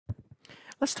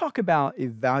Let's talk about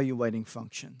evaluating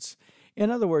functions. In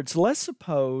other words, let's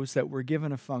suppose that we're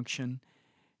given a function,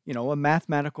 a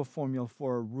mathematical formula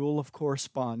for a rule of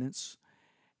correspondence,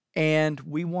 and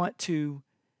we want to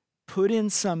put in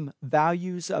some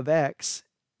values of x,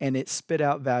 and it spit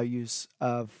out values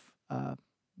of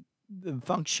the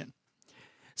function.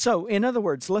 So, in other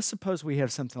words, let's suppose we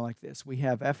have something like this. We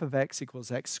have f of x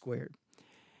equals x squared.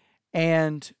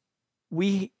 And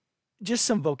just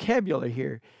some vocabulary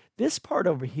here. This part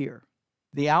over here,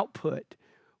 the output,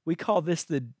 we call this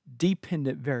the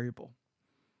dependent variable.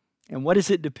 And what does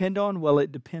it depend on? Well,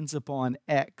 it depends upon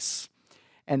x.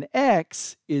 And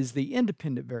x is the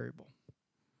independent variable.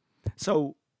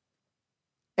 So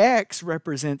x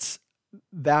represents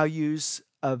values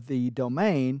of the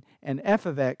domain, and f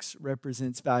of x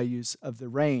represents values of the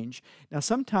range. Now,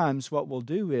 sometimes what we'll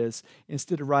do is,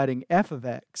 instead of writing f of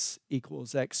x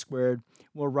equals x squared,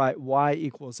 we'll write y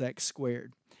equals x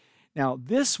squared. Now,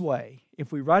 this way,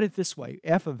 if we write it this way,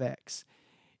 f of x,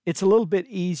 it's a little bit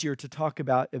easier to talk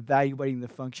about evaluating the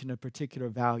function of a particular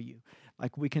value.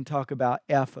 Like we can talk about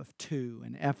f of 2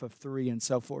 and f of 3 and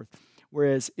so forth.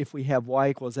 Whereas if we have y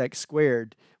equals x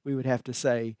squared, we would have to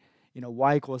say,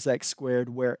 y equals x squared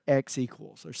where x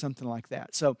equals, or something like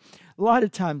that. So a lot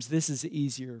of times this is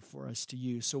easier for us to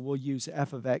use. So we'll use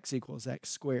f of x equals x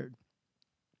squared.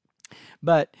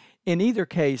 But in either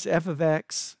case, f of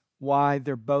x, y,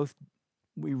 they're both,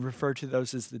 we refer to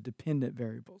those as the dependent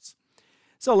variables.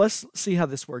 So let's see how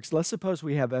this works. Let's suppose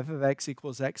we have f of x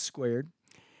equals x squared,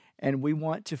 and we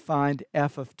want to find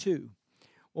f of 2.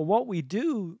 Well, what we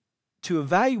do to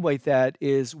evaluate that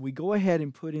is we go ahead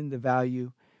and put in the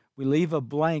value. We leave a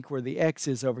blank where the x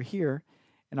is over here,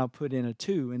 and I'll put in a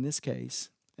 2 in this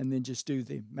case, and then just do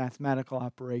the mathematical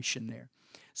operation there.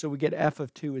 So we get f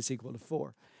of 2 is equal to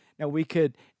 4. Now we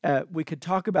could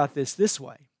talk about this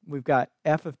way. We've got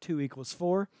f of 2 equals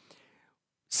 4.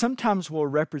 Sometimes we'll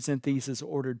represent these as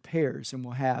ordered pairs, and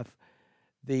we'll have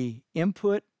the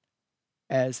input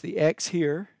as the x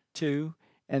here, 2,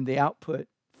 and the output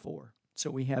 4.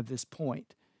 So we have this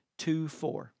point, 2,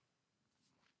 4.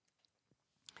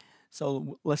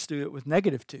 So let's do it with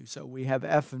negative 2. So we have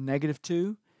f of negative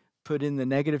 2, put in the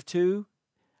negative 2.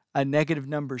 A negative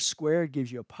number squared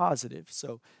gives you a positive.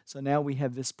 So now we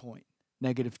have this point,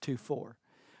 negative 2, 4.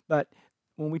 But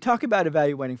when we talk about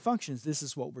evaluating functions, this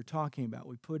is what we're talking about.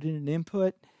 We put in an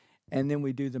input, and then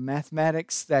we do the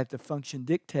mathematics that the function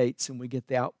dictates, and we get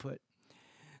the output.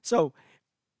 So,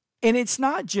 and it's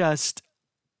not just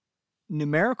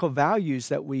numerical values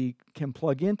that we can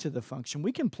plug into the function.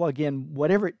 We can plug in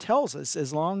whatever it tells us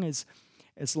as long as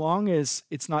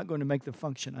it's not going to make the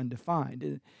function undefined.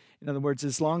 In other words,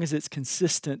 as long as it's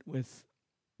consistent with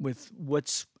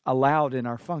what's allowed in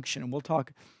our function. And we'll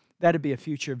talk, that'd be a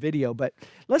future video. But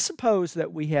let's suppose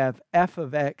that we have f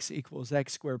of x equals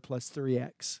x squared plus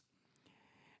 3x.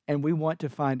 And we want to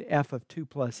find f of 2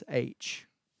 plus h.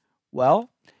 Well,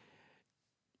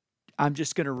 I'm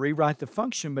just going to rewrite the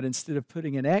function, but instead of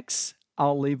putting an x,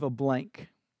 I'll leave a blank.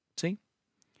 See?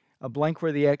 A blank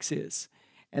where the x is.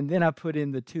 And then I put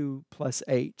in the 2 plus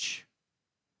h.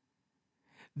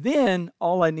 Then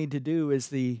all I need to do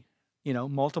is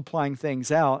multiplying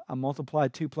things out. I multiply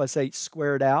 2 plus h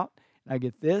squared out, and I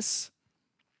get this.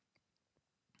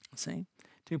 See?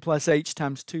 2 plus h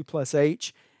times 2 plus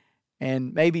h.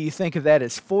 And maybe you think of that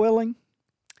as foiling,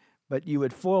 but you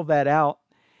would FOIL that out.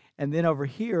 And then over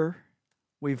here,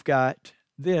 we've got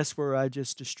this where I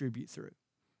just distribute through.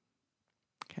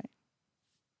 Okay.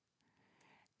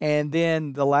 And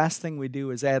then the last thing we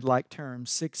do is add like terms.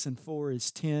 6 and 4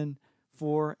 is 10.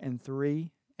 4 and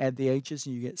 3, add the h's,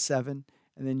 and you get 7.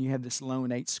 And then you have this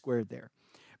lone h squared there.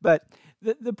 But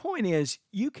the point is,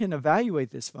 you can evaluate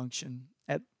this function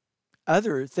at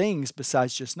other things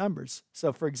besides just numbers.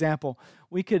 So, for example,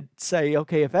 we could say,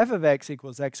 okay, if f of x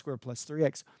equals x squared plus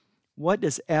 3x, what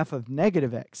does f of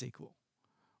negative x equal?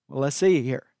 Well, let's see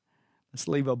here. Let's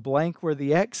leave a blank where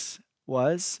the x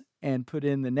was and put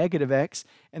in the negative x,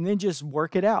 and then just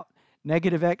work it out.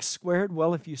 Negative x squared,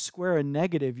 well, if you square a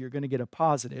negative, you're going to get a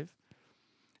positive.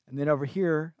 And then over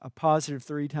here, a positive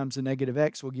 3 times a negative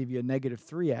x will give you a negative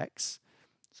 3x.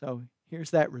 So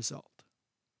here's that result.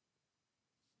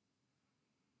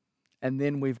 And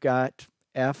then we've got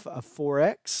f of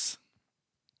 4x.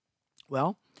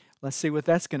 Well, let's see what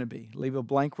that's going to be. Leave a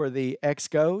blank where the x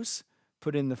goes.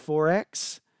 Put in the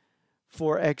 4x.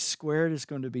 4x squared is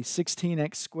going to be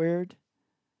 16x squared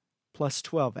plus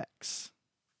 12x.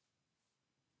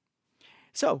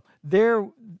 So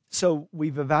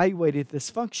we've evaluated this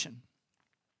function.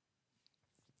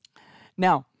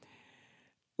 Now,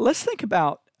 let's think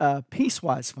about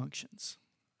piecewise functions.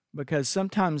 because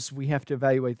sometimes we have to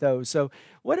evaluate those. So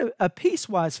what a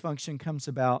piecewise function comes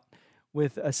about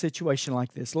with a situation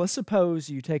like this. Let's suppose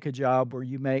you take a job where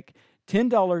you make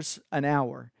 $10 an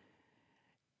hour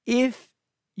if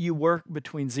you work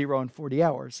between 0 and 40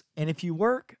 hours. And if you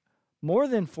work more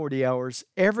than 40 hours,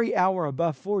 every hour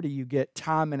above 40, you get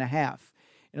time and a half.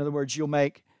 In other words, you'll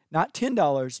make not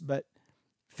 $10, but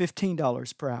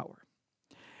 $15 per hour.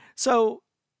 So,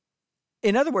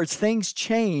 in other words, things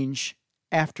change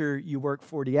after you work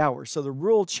 40 hours. So the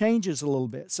rule changes a little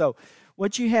bit. So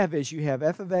what you have is you have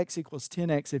f of x equals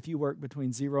 10x if you work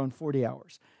between 0 and 40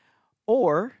 hours.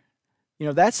 Or,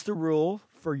 that's the rule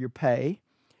for your pay.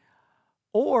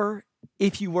 Or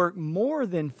if you work more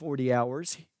than 40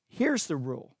 hours, here's the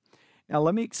rule. Now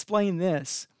let me explain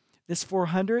this. This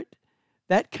 400,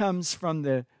 that comes from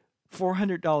the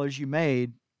 $400 you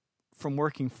made from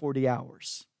working 40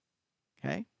 hours.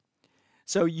 Okay?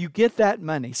 So you get that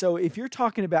money. So if you're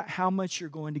talking about how much you're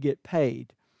going to get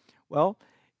paid, well,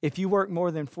 if you work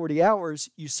more than 40 hours,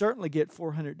 you certainly get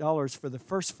 $400 for the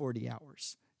first 40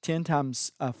 hours, 10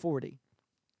 times 40.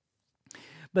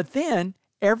 But then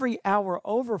every hour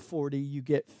over 40, you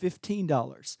get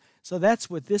 $15. So that's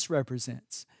what this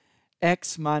represents,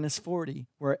 x minus 40,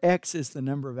 where x is the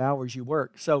number of hours you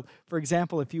work. So, for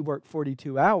example, if you work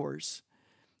 42 hours,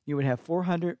 you would have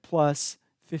 400 plus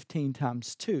 15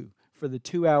 times 2 for the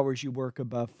 2 hours you work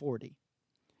above 40.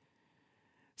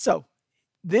 So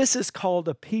this is called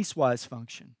a piecewise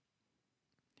function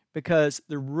because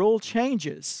the rule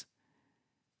changes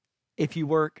if you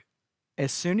work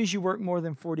as soon as you work more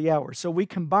than 40 hours. So we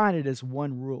combine it as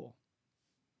one rule.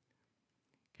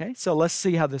 Okay, so let's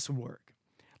see how this would work.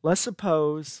 Let's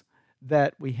suppose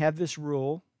that we have this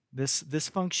rule, this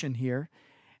function here,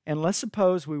 and let's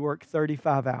suppose we work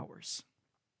 35 hours.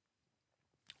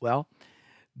 Well,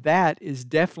 that is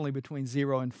definitely between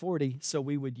 0 and 40, so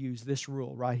we would use this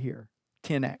rule right here,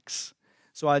 10x.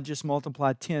 So I just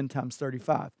multiply 10 times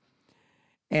 35.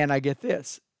 And I get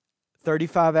this.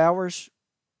 35 hours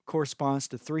corresponds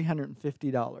to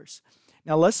 $350.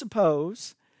 Now let's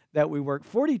suppose that we work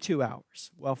 42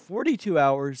 hours. Well, 42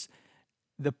 hours,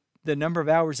 the number of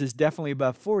hours is definitely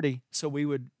above 40, so we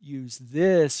would use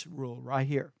this rule right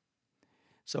here.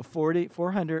 So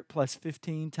 400 plus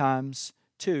 15 times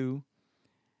 2,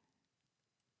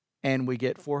 and we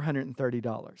get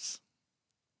 $430.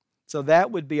 So that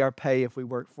would be our pay if we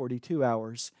work 42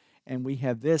 hours, and we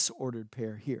have this ordered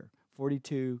pair here,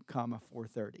 42,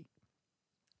 430.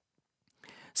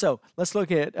 So let's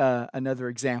look at another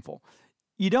example.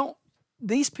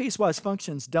 These piecewise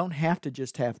functions don't have to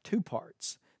just have 2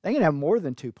 parts. They can have more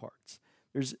than 2 parts.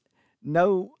 There's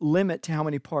no limit to how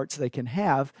many parts they can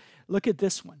have. Look at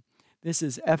this one. This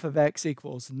is f of x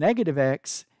equals negative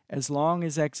x as long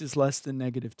as x is less than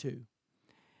negative 2.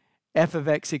 F of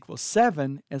x equals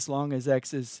 7 as long as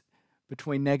x is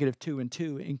between negative 2 and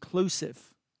 2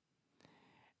 inclusive.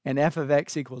 And f of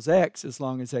x equals x as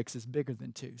long as x is bigger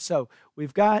than 2. So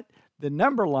we've got the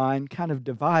number line kind of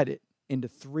divided into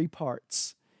 3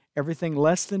 parts. Everything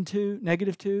less than 2,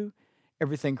 negative 2,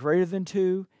 everything greater than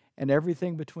 2, and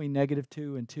everything between negative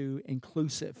 2 and 2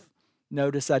 inclusive.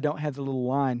 Notice I don't have the little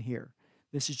line here.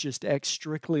 This is just x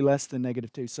strictly less than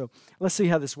negative 2. So let's see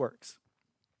how this works.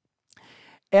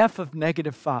 F of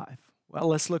negative 5. Well,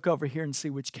 let's look over here and see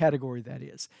which category that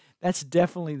is. That's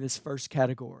definitely this first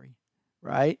category,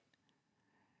 right?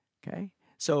 Okay,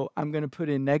 so I'm going to put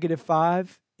in negative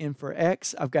 5 in for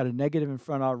x. I've got a negative in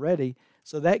front already,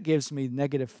 so that gives me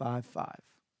negative 5, 5.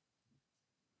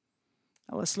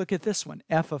 Now let's look at this one,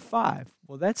 f of 5.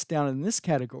 Well, that's down in this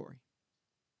category.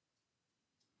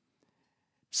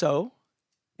 So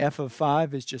f of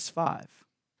 5 is just 5,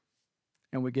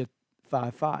 and we get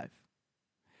 5, 5.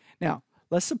 Now,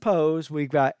 let's suppose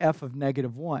we've got f of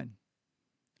negative 1.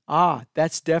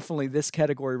 That's definitely this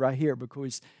category right here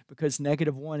because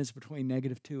negative 1 is between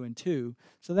negative 2 and 2.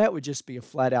 So that would just be a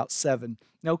flat out 7.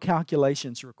 No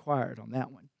calculations required on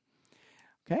that one.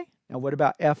 Okay, now what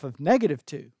about f of negative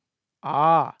 2?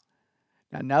 Now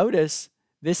notice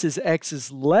this is x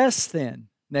is less than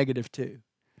negative 2.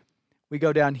 We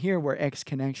go down here where x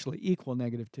can actually equal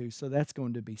negative 2, so that's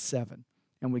going to be 7.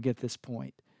 And we get this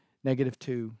point, negative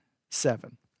 2,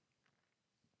 7.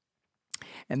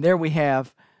 And there we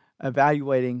have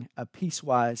evaluating a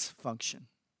piecewise function.